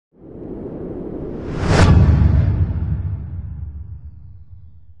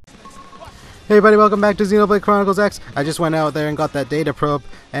Hey everybody, welcome back to Xenoblade Chronicles X. I just went out there and got that data probe,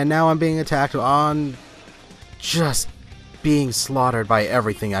 and now I'm being attacked on just being slaughtered by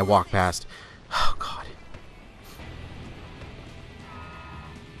everything I walk past. Oh god.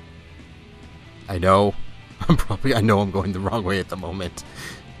 I know. I know I'm going the wrong way at the moment.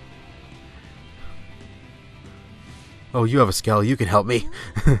 Oh, you have a skull, you can help me.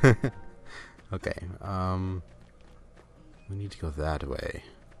 Okay, we need to go that way.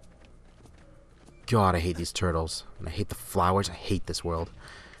 God, I hate these turtles. And I hate the flowers. I hate this world.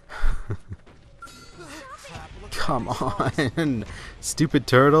 Come on. Stupid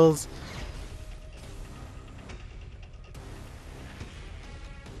turtles.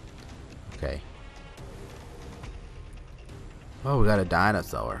 Okay. Oh, we got a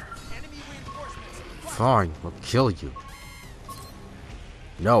dinosaur. Fine, we'll kill you.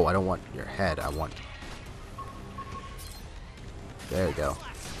 No, I don't want your head. I want... There we go.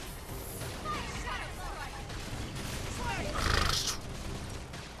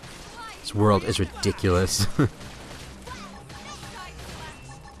 This world is ridiculous.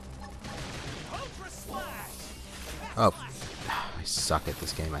 Oh, I suck at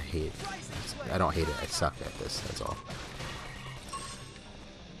this game. I hate it. I don't hate it. I suck at this. That's all.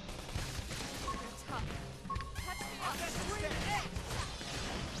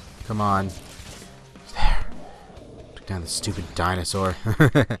 Come on. There. Took down the stupid dinosaur.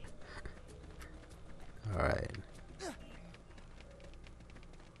 Alright.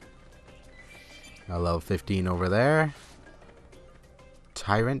 Level 15 over there.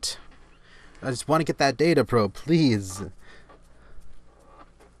 Tyrant. I just want to get that data probe, please.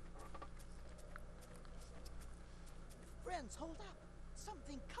 Friends, hold up.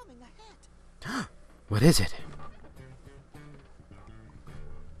 Something coming ahead. What is it?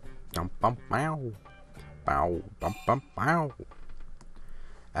 Bow, bum, bum, bow.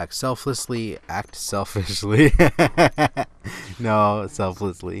 Act selflessly, act selfishly. No,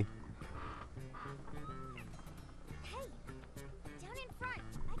 selflessly.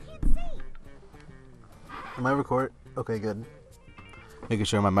 Am I recording? Okay, good. Making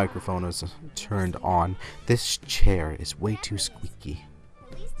sure my microphone is turned on. This chair is way too squeaky.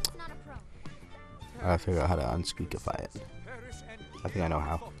 I gotta figure out how to unsqueakify it. I think I know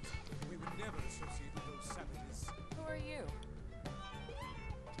how. Who are you?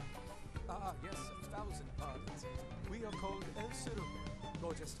 Yes, 1,000 pardons. We are called El Sirum,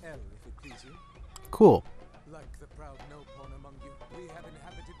 or just El, if it please you. Cool. Like the proud Nopon among you, we have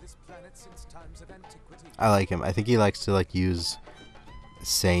inhabited this planet since times of antiquity. I like him. I think he likes to use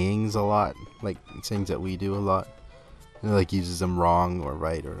sayings a lot, like sayings that we do a lot. And he uses them wrong or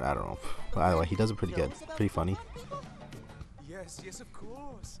right, or I don't know. But either way, he does it pretty good. Pretty funny. Yes, of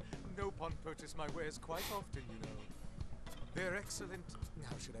course. Nopon purchase my wares quite often, you know. They're excellent,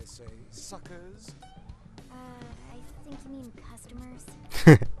 how should I say, suckers? I think you mean customers.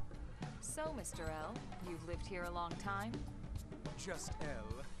 So, Mr. L, you've lived here a long time? Just L,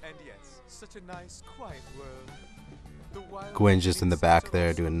 and yes, such a nice, quiet world. The wild Gwen's just in the back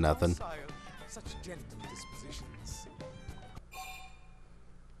there doing nothing. Such gentle dispositions.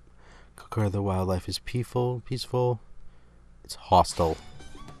 Conquer the wildlife is peaceful. It's hostile.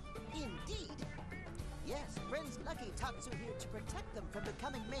 Indeed. Yes, friends lucky Tatsu here to protect them from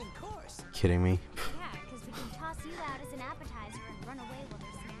becoming main course. Kidding me? Yeah, because we can toss you out as an appetizer and run away while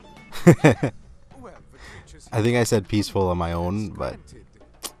they're snacking. Well, the creatures I think I said peaceful on my own, but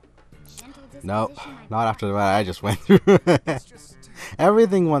no, not after what I just went through.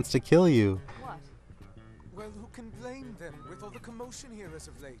 Everything wants to kill you. What? Well, who can blame them with all the commotion here as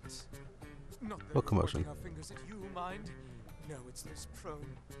of late? Not that What commotion? Our fingers at you, mind. No, it's those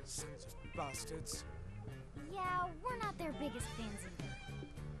prone sons of bastards. Yeah, we're not their biggest fans either.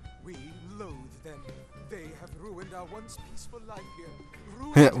 We loathe them. They have ruined our once peaceful life here.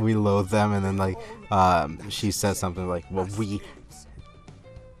 We loathe them, and then she says something like, well, we...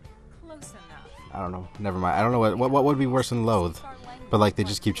 Close enough. I don't know. Never mind. I don't know what would be worse than loathe. But they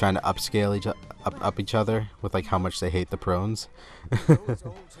just keep trying to upscale each other with how much they hate the prones.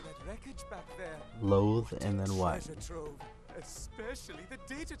 Loathe, and then what? Especially the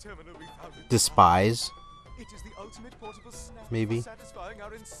data terminal we found. Despise. It is the ultimate portable snap Maybe. for satisfying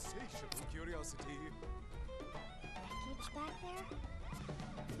our insatiable curiosity. Package back there?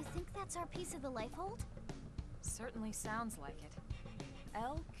 You think that's our piece of the life hold? Certainly sounds like it.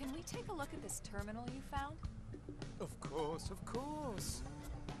 L, can we take a look at this terminal you found? Of course.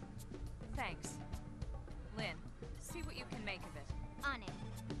 Thanks. Lynn, see what you can make of it. On it.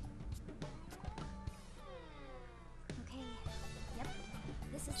 Okay. Yep.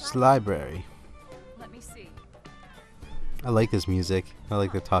 This is Just library. Let me see. I like this music. I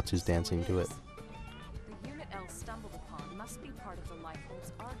like the Tatsu's dancing to it.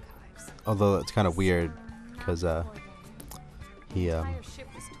 Although it's kind of weird, because he Entire ship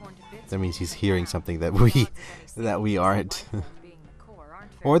was torn to bits that means he's because of hearing the something that ground. we The odds of any that we species aren't. life form being the core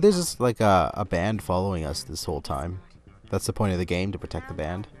aren't very Or there's high. just like a band following us this whole time. That's the point of the game, to protect the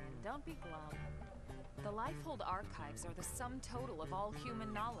band. Don't be glum. The Lifehold archives are the sum total of all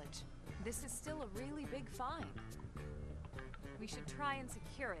human knowledge. This is still a really big find. We should try and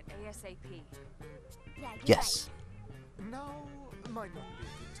secure it ASAP. Yeah, you're Yes. Now might not be a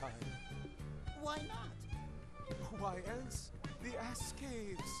good time. Why not? Why else? The ass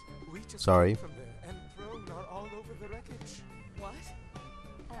caves. We just Sorry. came from there and thrown are all over the wreckage. What?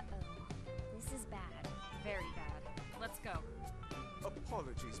 right. Uh-oh. This is bad. Very bad. Let's go.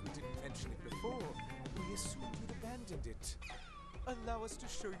 Apologies we didn't mention it before. We assumed you'd abandoned it. Allow us to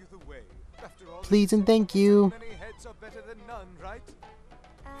show you the way. After all, Please and thank you. many heads are better than none, right?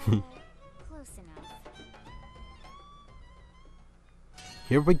 Close enough.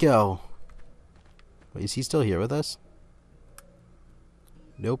 Here we go. Wait, is he still here with us?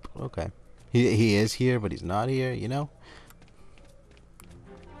 Nope. Okay. He is here, but he's not here, you know?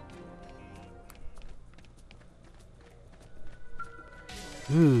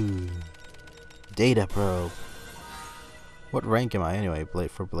 Ooh. Data probe. What rank am I anyway,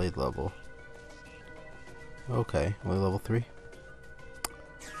 for blade level? Okay, only level 3.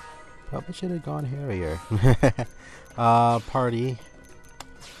 Probably should have gone hairier. Party.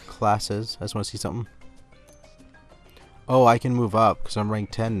 Classes. I just want to see something. Oh, I can move up because I'm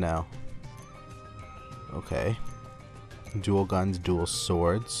rank 10 now. Okay. Dual guns, dual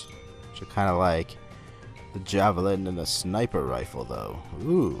swords. Which I kind of like. The javelin and the sniper rifle, though.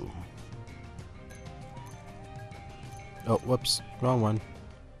 Ooh. Oh, whoops. Wrong one.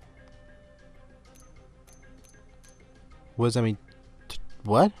 What does that mean?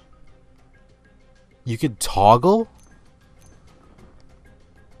 What? You could toggle?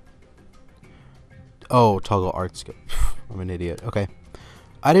 Oh, toggle art skill. I'm an idiot. Okay.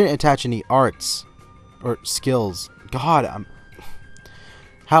 I didn't attach any arts or skills. God, I'm...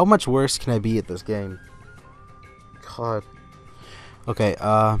 How much worse can I be at this game? God. Okay,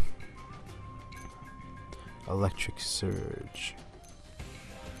 Electric Surge.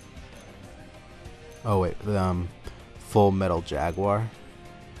 Oh, wait. Full Metal Jaguar.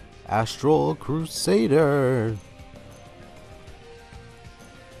 Astral Crusader.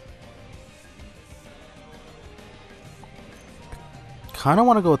 Kind of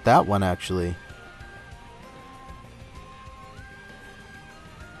want to go with that one, actually.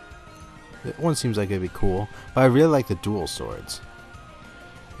 That one seems like it'd be cool. But I really like the dual swords.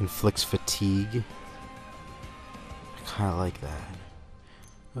 Inflicts fatigue. I kind of like that.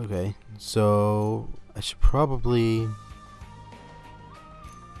 Okay, so I should probably...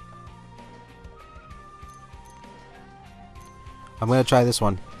 I'm going to try this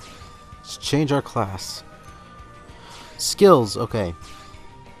one. Let's change our class. Skills, okay.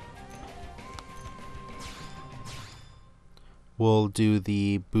 We'll do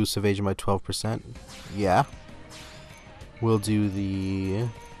the boost evasion by 12%. Yeah. We'll do the...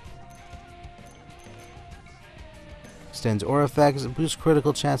 Extends aura effects. Boost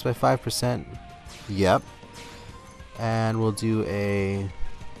critical chance by 5%. Yep. And we'll do a...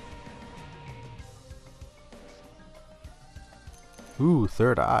 Ooh,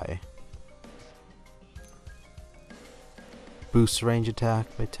 third eye. Boost range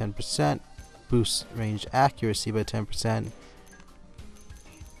attack by 10%. Boost range accuracy by 10%.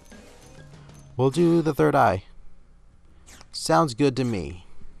 We'll do the third eye. Sounds good to me.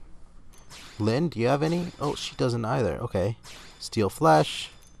 Lynn, do you have any? Oh, she doesn't either. Okay. Steel Flesh.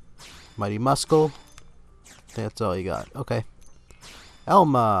 Mighty Muscle. That's all you got. Okay.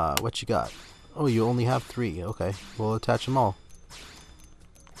 Elma, what you got? Oh, you only have 3. Okay. We'll attach them all.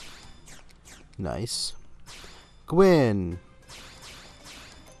 Nice. Gwyn.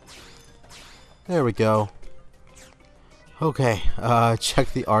 There we go. Okay,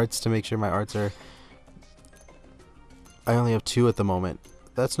 check the arts to make sure my arts are... I only have 2 at the moment.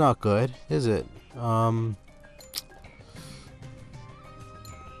 That's not good, is it? Oh,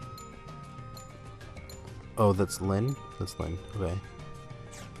 that's Lynn? That's Lynn, okay.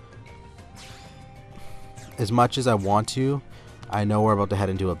 As much as I want to, I know we're about to head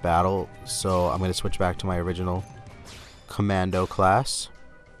into a battle, so I'm going to switch back to my original Commando class.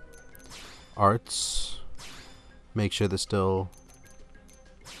 Arts. Make sure they still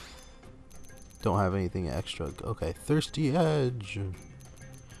don't have anything extra. Okay, Thirsty Edge.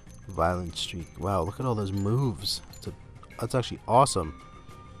 Violent Streak. Wow, look at all those moves. That's actually awesome.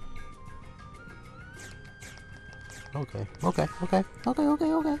 Okay.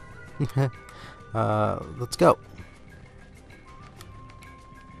 Let's go.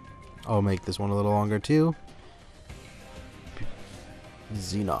 I'll make this one a little longer too.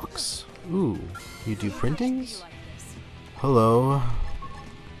 Xenox. Ooh, you do printings? Hello.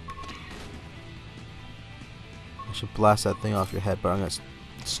 I should blast that thing off your head, but I'm gonna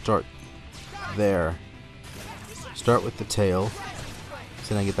start there. Start with the tail,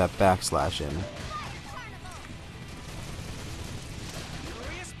 so then I get that backslash in.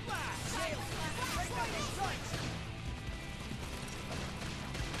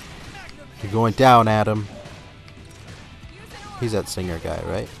 You're going down, Adam. He's that singer guy,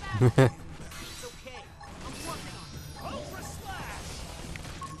 right?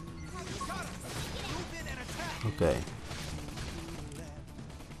 Okay.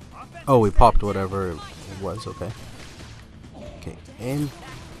 Oh, we popped whatever it was, okay. Okay, aim.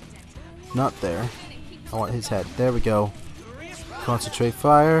 Not there. I want his head. There we go. Concentrate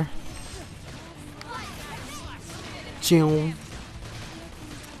fire. Ching.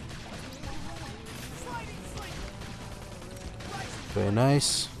 Very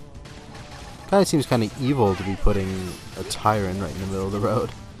nice. Kinda seems kinda evil to be putting a tyrant right in the middle of the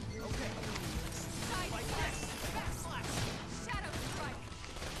road.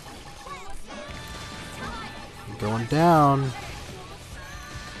 Going down.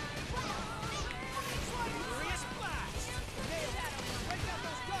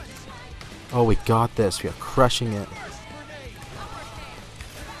 Oh, we got this. We are crushing it.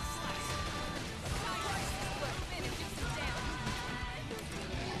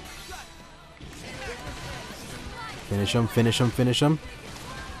 Finish him, finish him, finish him.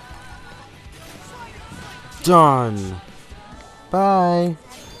 Done. Bye.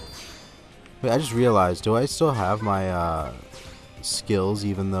 Wait, I just realized, do I still have my skills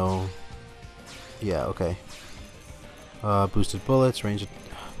even though... Yeah, okay. Boosted bullets, range of...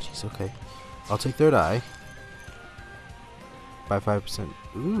 Jeez, okay. I'll take third eye. By 5%.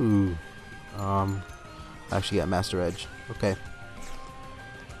 Ooh. I actually got Master Edge. Okay.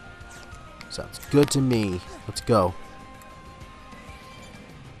 Sounds good to me. Let's go.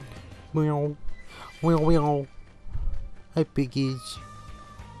 Meow. Meow, meow. Hi, piggies.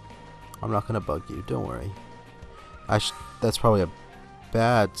 I'm not gonna bug you, don't worry. That's probably a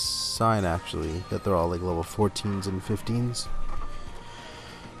bad sign, actually, that they're all like level 14s and 15s.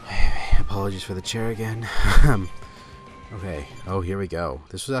 Apologies for the chair again. Okay, oh, here we go.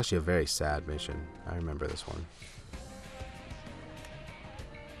 This was actually a very sad mission. I remember this one.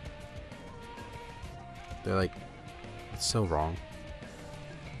 They're like, it's so wrong.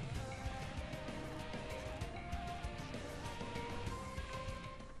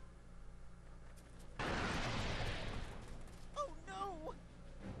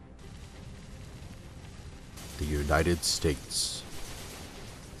 The United States.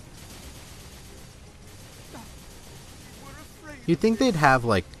 You'd think they'd have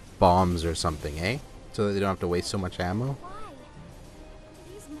like bombs or something, eh? So that they don't have to waste so much ammo. Why?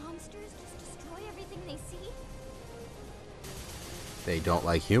 Do these monsters just destroy everything they see? They don't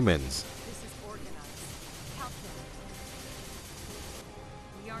like humans. This is organized. Calculated.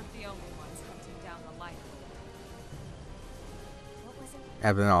 We aren't the only ones hunting down the light. What was it? I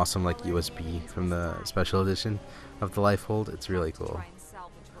have an awesome like USB from the special edition of the Lifehold. It's really cool. Try and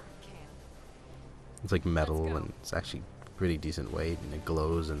salvage what we can. It's like metal and it's actually pretty decent weight and it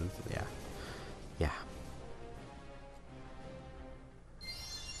glows and yeah. Yeah.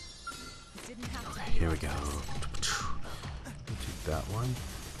 Didn't have to Okay, be here we like go. this. Take that one.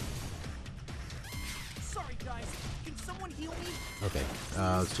 Sorry, guys. Can someone heal me? Okay,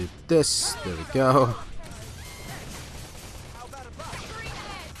 let's do this. There we go. How about a buck?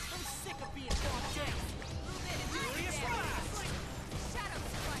 I'm sick of being bombed down. Furious blast!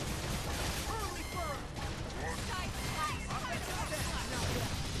 Early bird!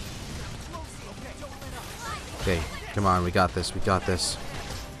 Okay, come on, we got this, we got this.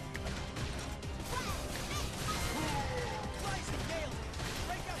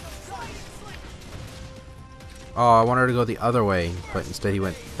 Oh, I wanted to go the other way, but instead he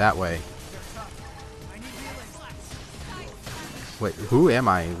went that way. Wait, who am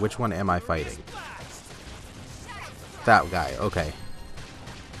I? Which one am I fighting? That guy, okay.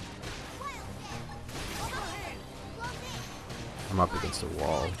 I'm up against a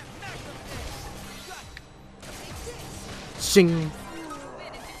wall. Shing!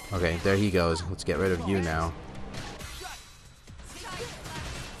 Okay, there he goes. Let's get rid of you now.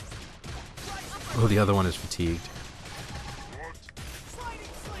 Oh, the other one is fatigued.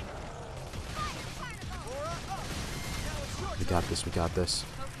 We got this, we got this.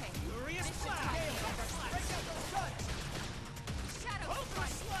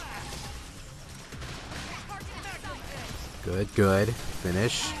 Good, good.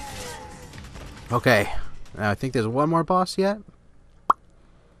 Finish. Okay. Now I think there's one more boss yet.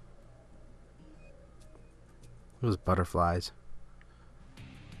 Those butterflies.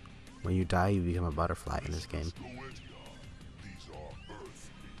 When you die, you become a butterfly in this game.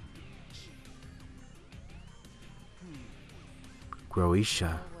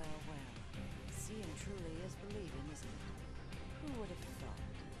 Croatia. Well, well. Seeing truly is believing, isn't it? Who would have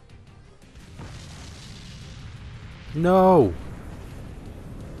thought? No!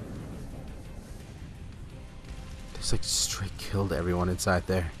 Just like straight killed everyone inside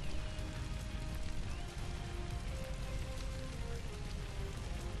there.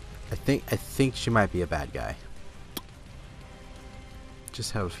 I think she might be a bad guy.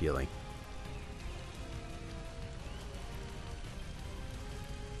 Just have a feeling.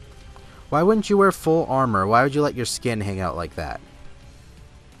 Why wouldn't you wear full armor? Why would you let your skin hang out like that?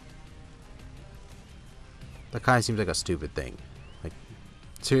 That kind of seems like a stupid thing. Like,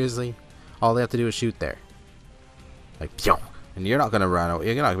 seriously? All they have to do is shoot there. Like, pew! And you're not gonna run.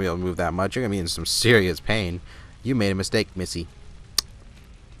 You're not gonna be able to move that much. You're gonna be in some serious pain. You made a mistake, Missy.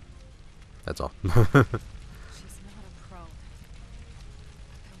 That's all. She's not a pro.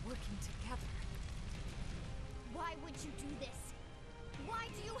 They're working together. Why would you do this? Why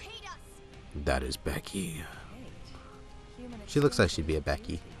do you hate us? That is Becky. Hate. Human She looks like she'd be a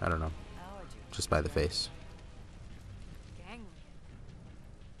Becky. I don't know. Our duty. Just by the face. Gangly.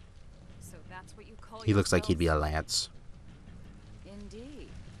 So that's what you call He looks like he'd be a yourselves? Lance. Indeed.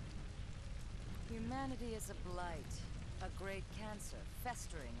 Humanity is a blight, a great cancer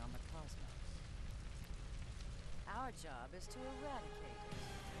festering on the cosmos. Our job is to eradicate it.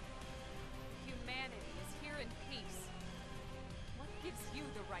 Humanity is here in peace. What gives you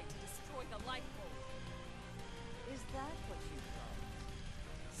the right to destroy the life force? Is that what you call it?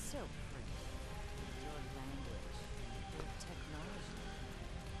 So pretty. Your language, your technology.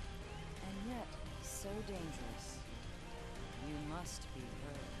 And yet, so dangerous. You must be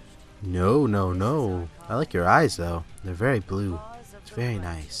purged. No, no, no. I like your eyes though. They're very blue. Cause of It's the very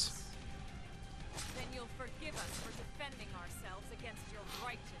righteous. nice. Then you'll forgive us for defending ourselves against your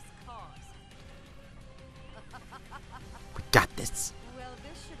righteous cause. We got this. Well,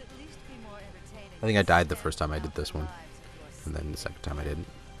 this should at least be more entertaining. I think I than died the spending first time I did half the this one. lives of your And then the second time I didn't.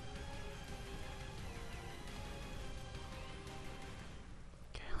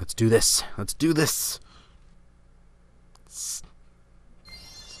 Okay, let's do this. Let's do this.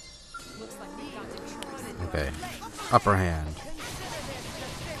 Looks like we've got to choice. Okay. Upper hand.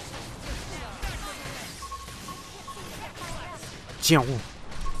 Chill. Move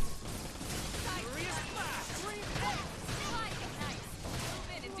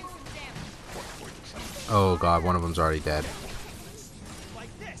in and do some damage. Oh god, one of them's already dead.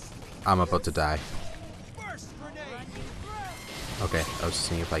 I'm about to die. Okay, I was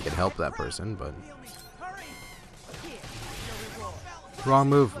seeing if I could help that person, but... Wrong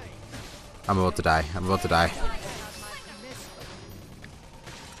move. I'm about to die. I'm about to die.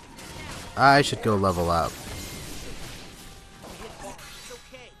 I should go level up.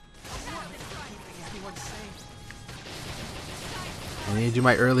 I need to do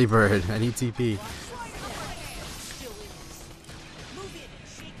my early bird. I need TP.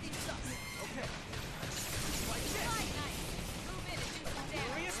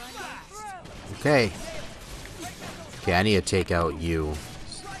 Okay. Okay, I need to take out you.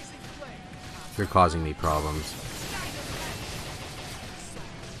 You're causing me problems.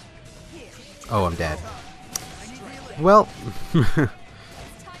 Oh, I'm dead. Well.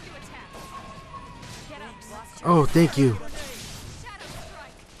 Oh, thank you.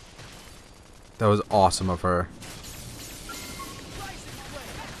 That was awesome of her.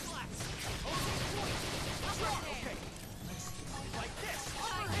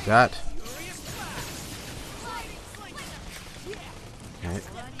 That. Okay.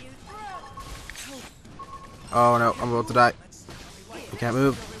 Oh no, I'm about to die. I can't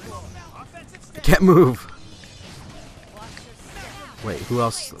move. I can't move. Wait, who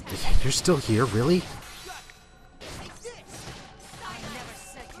else? You're still here, really?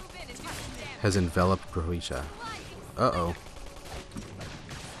 Has enveloped Croatia. Uh-oh.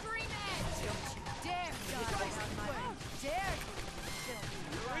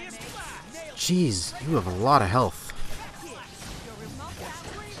 Jeez, you have a lot of health.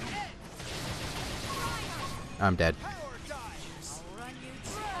 I'm dead.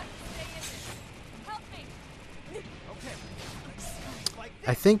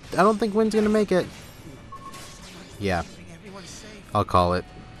 I don't think Wynn's gonna make it. Yeah. I'll call it.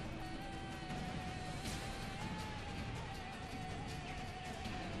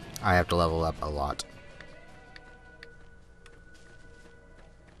 I have to level up a lot.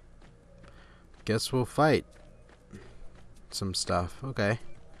 Guess we'll fight some stuff. Okay.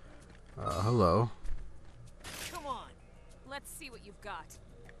 Hello. Come on. Let's see what you've got.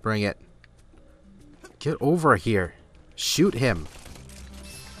 Bring it. Get over here. Shoot him.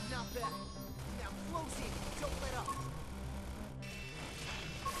 Not bad. Now close in. Don't let up.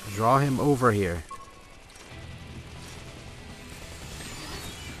 Draw him over here.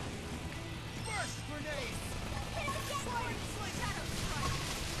 Burst grenade.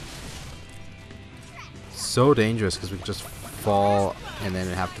 So dangerous because we could just fall and then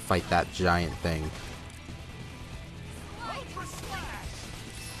have to fight that giant thing.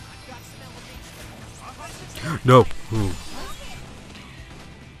 No. Ooh.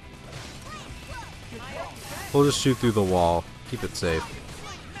 We'll just shoot through the wall. Keep it safe.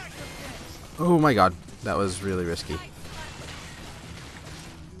 Oh my god. That was really risky. I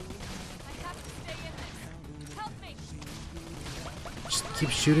have to stay in this. Help me. Just keep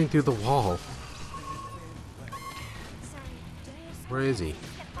shooting through the wall. Where is he?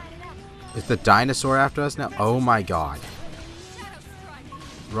 Is the dinosaur after us now? Oh my god.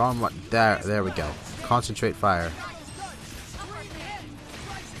 Wrong one. There we go. Concentrate fire.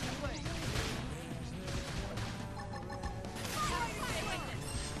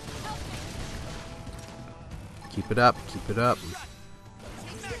 Keep it up. Keep it up.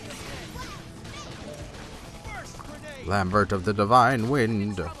 Lambert of the Divine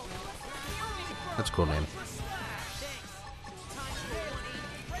Wind. That's a cool name.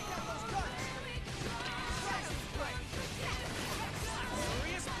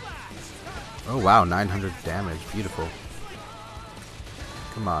 Oh wow, 900 damage. Beautiful.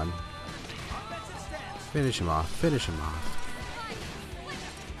 Come on. Finish him off. Finish him off.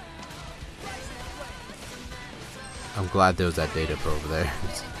 I'm glad there was that data probe over there.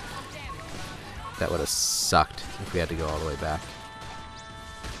 That would have sucked if we had to go all the way back.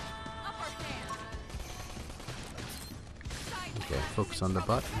 Okay, focus on the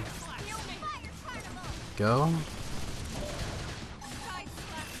button. Go.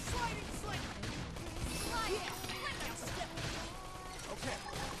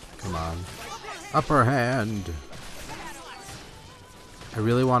 Come on. Upper hand. I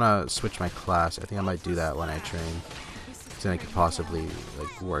really want to switch my class. I think I might do that when I train. So then I could possibly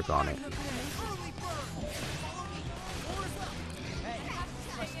like work on it.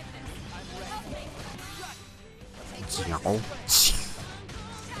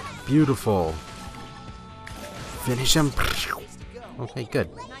 Beautiful. Finish him. Okay, good.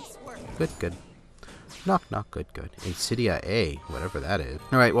 Good, good. Knock, knock, good, good. Insidia A, whatever that is.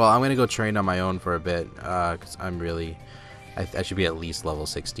 Alright, well, I'm going to go train on my own for a bit, because I'm really... I should be at least level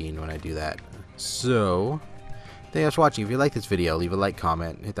 16 when I do that. So, thanks for watching. If you like this video, leave a like,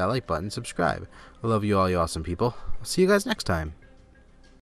 comment, hit that like button, subscribe. I love you all, you awesome people. I'll see you guys next time.